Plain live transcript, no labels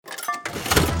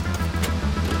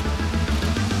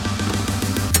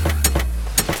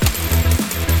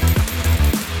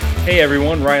Hey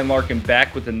everyone, Ryan Larkin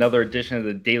back with another edition of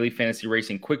the Daily Fantasy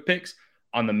Racing Quick Picks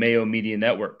on the Mayo Media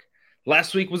Network.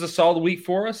 Last week was a solid week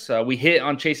for us. We hit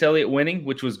on Chase Elliott winning,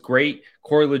 which was great.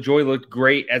 Corey LaJoie looked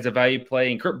great as a value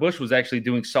play, and Kurt Busch was actually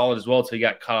doing solid as well until he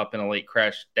got caught up in a late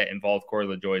crash that involved Corey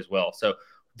LaJoie as well. So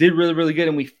did really, really good,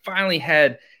 and we finally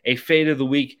had a fade of the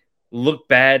week look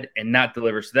bad and not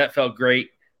deliver. So that felt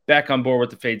great. Back on board with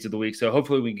the fades of the week. So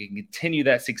hopefully we can continue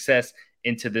that success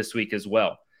into this week as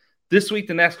well. This week,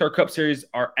 the NASCAR Cup Series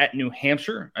are at New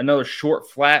Hampshire, another short,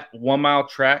 flat, 1 mile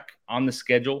track on the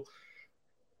schedule.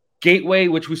 Gateway,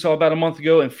 which we saw about a month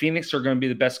ago, and Phoenix are going to be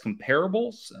the best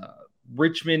comparables.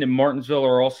 Richmond and Martinsville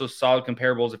are also solid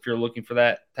comparables if you're looking for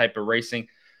that type of racing.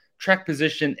 Track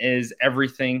position is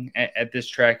everything at this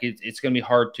track. It's going to be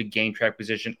hard to gain track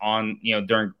position on,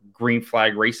 during green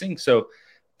flag racing. So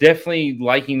definitely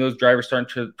liking those drivers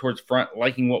starting towards front,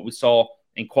 liking what we saw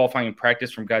in qualifying and practice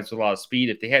from guys with a lot of speed.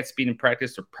 If they had speed in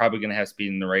practice, they're probably going to have speed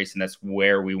in the race, and that's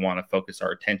where we want to focus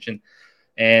our attention.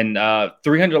 And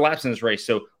 300 laps in this race,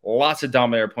 so lots of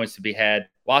dominator points to be had,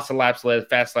 lots of laps led,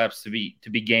 fast laps to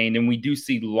be gained, and we do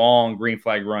see long green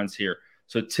flag runs here.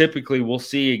 So typically we'll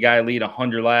see a guy lead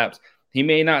 100 laps. He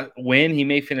may not win, he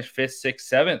may finish 5th, 6th,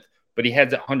 7th, but he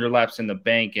has 100 laps in the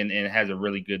bank and has a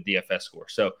really good DFS score.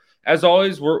 So as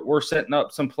always, we're setting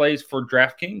up some plays for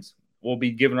DraftKings. We'll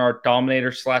be giving our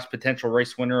dominator / potential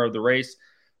race winner of the race,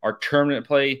 our tournament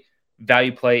play,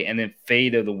 value play, and then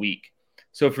fade of the week.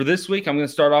 So for this week, I'm going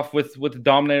to start off with the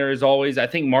dominator as always. I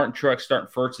think Martin Truex starting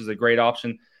first is a great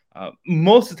option.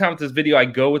 Most of the time with this video, I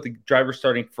go with the driver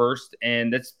starting first,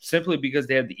 and that's simply because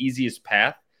they have the easiest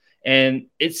path. And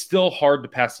it's still hard to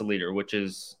pass the leader, which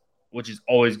is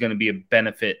always going to be a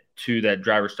benefit to that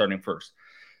driver starting first.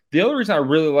 The other reason I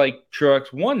really like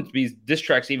Truex, one, because this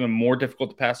track's even more difficult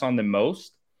to pass on than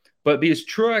most, but because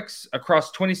Truex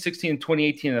across 2016 and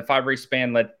 2018 in a 5-race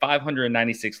span led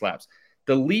 596 laps.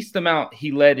 The least amount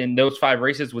he led in those 5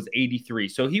 races was 83.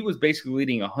 So he was basically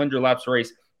leading 100 laps a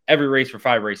race, every race for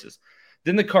 5 races.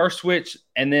 Then the car switched,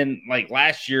 and then like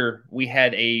last year, we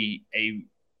had a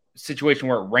situation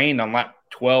where it rained on lap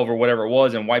 12 or whatever it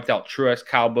was and wiped out Truex,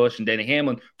 Kyle Busch, and Denny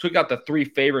Hamlin, took out the 3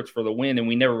 favorites for the win, and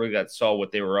we never really saw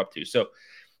what they were up to. So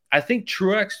I think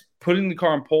Truex putting the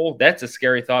car on pole, that's a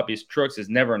scary thought because Truex is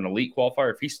never an elite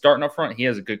qualifier. If he's starting up front, he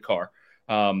has a good car.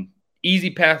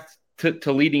 Easy path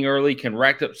to leading early, can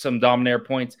rack up some dominator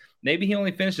points. Maybe he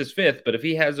only finishes 5th, but if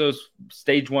he has those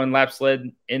stage 1 laps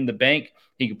led in the bank,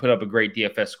 he can put up a great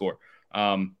DFS score.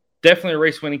 Definitely a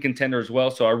race-winning contender as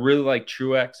well, so I really like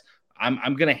Truex.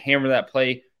 I'm going to hammer that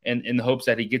play in the hopes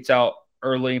that he gets out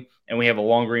early and we have a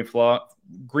long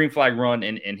green flag run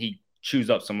and he chews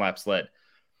up some laps led.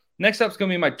 Next up is going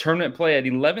to be my tournament play at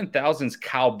 11,000's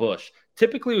Kyle Busch.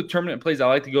 Typically with tournament plays, I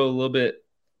like to go a little bit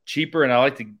cheaper and I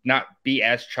like to not be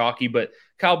as chalky, but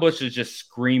Kyle Busch is just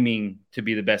screaming to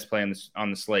be the best play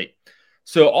on the slate.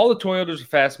 So all the Toyotas are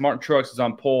fast. Martin Truex is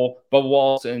on pole. Bubba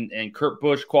Wallace and Kurt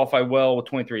Busch qualify well with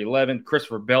 23:11.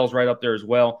 Christopher Bell's right up there as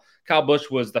well. Kyle Busch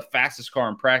was the fastest car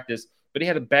in practice, but he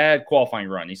had a bad qualifying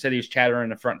run. He said he was chattering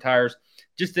the front tires,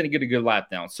 just didn't get a good lap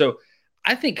down. So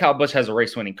I think Kyle Busch has a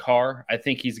race-winning car. I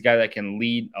think he's a guy that can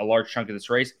lead a large chunk of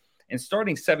this race. And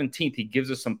starting 17th, he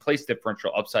gives us some place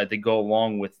differential upside to go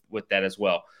along with that as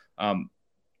well.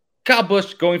 Kyle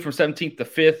Busch going from 17th to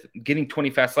 5th, getting 20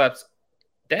 fast laps,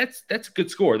 that's a good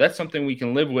score. That's something we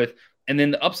can live with. And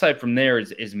then the upside from there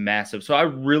is massive. So I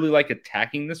really like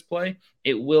attacking this play.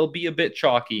 It will be a bit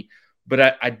chalky,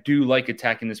 but I do like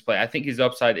attacking this play. I think his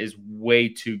upside is way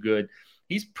too good.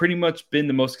 He's pretty much been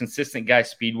the most consistent guy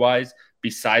speed-wise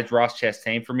besides Ross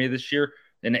Chastain for me this year.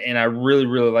 And I really,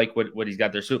 really like what he's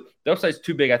got there. So the upside's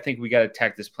too big. I think we got to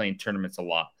attack this play in tournaments a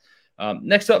lot.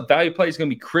 Next up, value play is going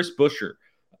to be Chris Buescher.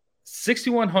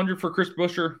 6,100 for Chris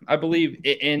Buescher, I believe.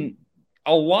 And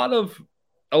a lot of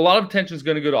attention is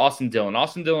going to go to Austin Dillon.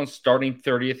 Austin Dillon starting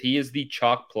 30th. He is the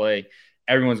chalk play.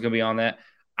 Everyone's going to be on that.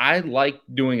 I like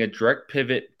doing a direct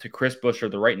pivot to Chris Buescher.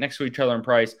 They're right next to each other in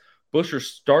price. Buescher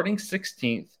starting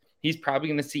 16th. He's probably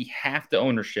going to see half the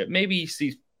ownership. Maybe he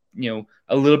sees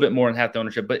a little bit more than half the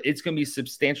ownership, but it's going to be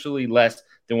substantially less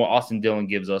than what Austin Dillon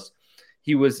gives us.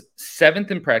 He was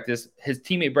 7th in practice. His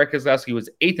teammate Brett Keselowski was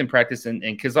 8th in practice, and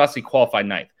Keselowski qualified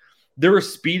 9th. There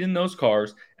was speed in those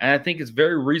cars, and I think it's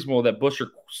very reasonable that Buescher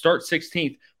starts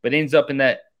 16th, but ends up in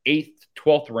that 8th,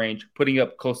 12th range, putting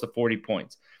up close to 40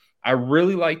 points. I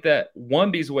really like that.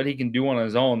 1, because of what he can do on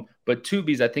his own, but 2,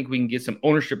 because I think we can get some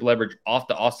ownership leverage off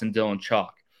the Austin Dillon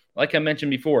chalk. Like I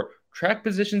mentioned before, track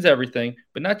position's everything,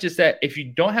 but not just that. If you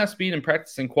don't have speed in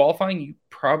practice and qualifying, you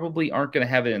probably aren't going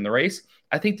to have it in the race.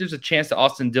 I think there's a chance that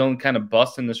Austin Dillon kind of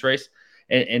busts in this race,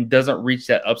 and doesn't reach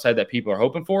that upside that people are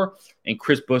hoping for. And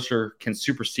Chris Buescher can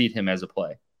supersede him as a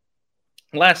play.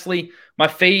 Lastly, my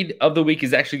fade of the week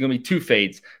is actually going to be two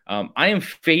fades. I am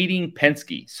fading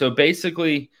Penske. So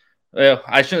basically,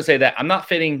 I shouldn't say that. I'm not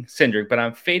fading Cindric, but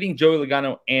I'm fading Joey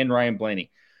Logano and Ryan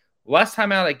Blaney. Last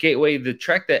time out at Gateway, the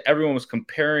track that everyone was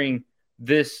comparing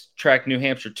this track, New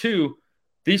Hampshire, to,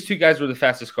 these two guys were the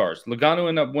fastest cars. Logano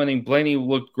ended up winning. Blaney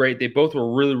looked great. They both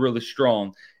were really, really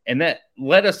strong. And that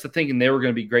led us to thinking they were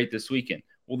going to be great this weekend.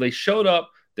 Well, they showed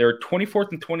up. They were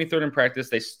 24th and 23rd in practice.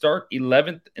 They start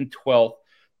 11th and 12th.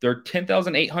 They're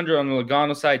 10,800 on the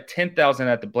Logano side, 10,000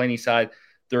 at the Blaney side.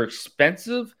 They're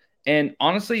expensive, and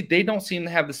honestly, they don't seem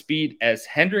to have the speed as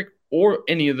Hendrick or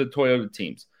any of the Toyota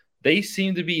teams. They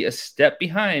seem to be a step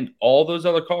behind all those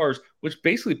other cars, which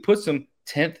basically puts them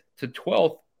 10th to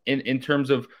 12th in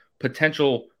terms of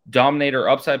potential dominator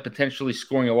upside, potentially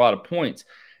scoring a lot of points.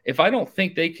 If I don't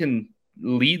think they can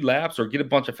lead laps or get a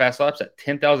bunch of fast laps at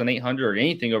 10,800 or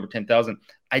anything over 10,000,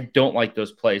 I don't like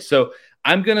those plays. So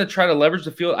I'm going to try to leverage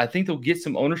the field. I think they'll get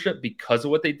some ownership because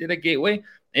of what they did at Gateway.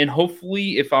 And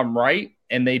hopefully, if I'm right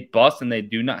and they bust and they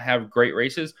do not have great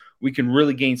races, we can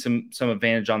really gain some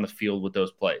advantage on the field with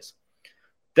those plays.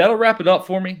 That'll wrap it up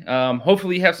for me.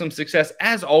 Hopefully, you have some success.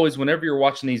 As always, whenever you're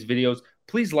watching these videos,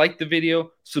 please like the video,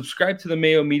 subscribe to the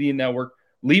Mayo Media Network,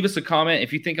 leave us a comment.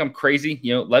 If you think I'm crazy,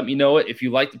 let me know it. If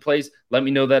you like the plays, let me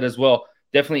know that as well.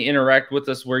 Definitely interact with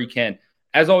us where you can.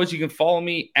 As always, you can follow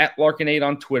me at Larkin8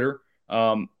 on Twitter.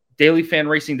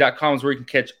 DailyFanRacing.com is where you can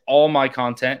catch all my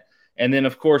content. And then,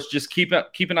 of course, just keep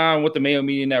an eye on what the Mayo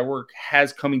Media Network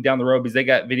has coming down the road, because they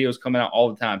got videos coming out all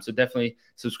the time. So definitely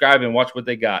subscribe and watch what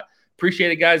they got.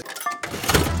 Appreciate it, guys.